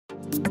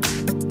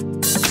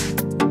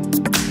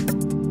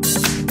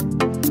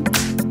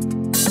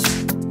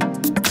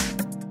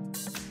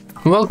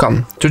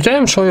Welcome! Today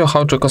I'm showing you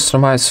how to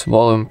customize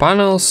volume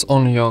panels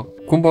on your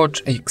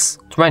CUBOT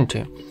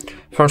X20.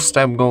 First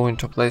step, go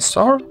into Play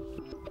Store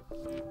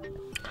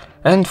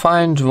and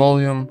find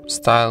volume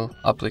style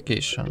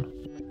application.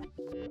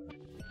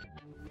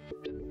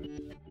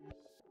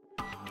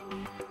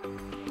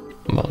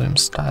 Volume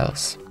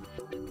styles.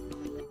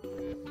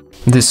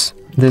 This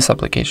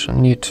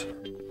application need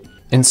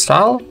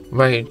install,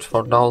 wait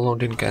for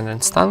downloading and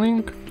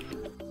installing.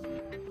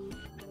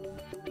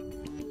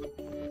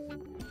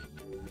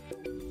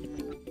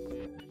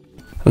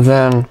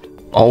 Then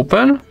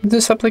open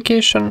this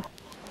application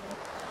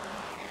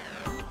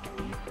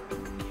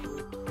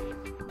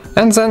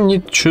and then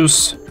need to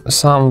choose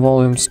some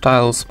volume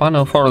styles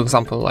panel, for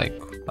example like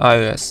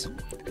iOS.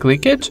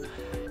 Click it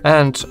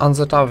and on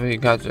the top we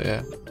got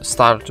a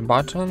start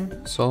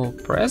button, so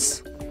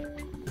press.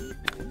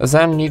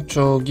 Then need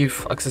to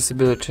give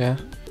accessibility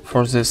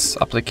for this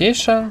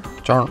application,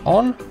 turn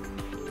on,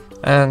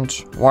 and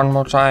one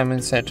more time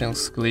in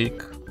settings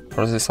click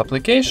for this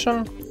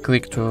application,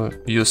 click to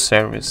use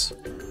service,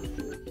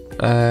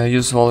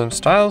 use volume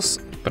styles,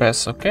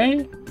 press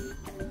OK,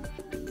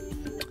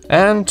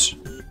 and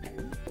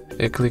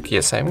click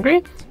yes I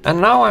agree, and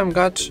now I've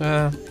got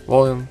a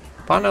volume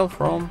panel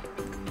from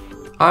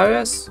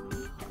iOS,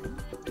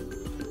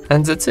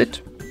 and that's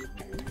it.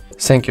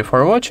 Thank you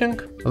for watching,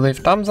 leave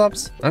thumbs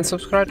ups and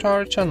subscribe to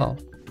our channel.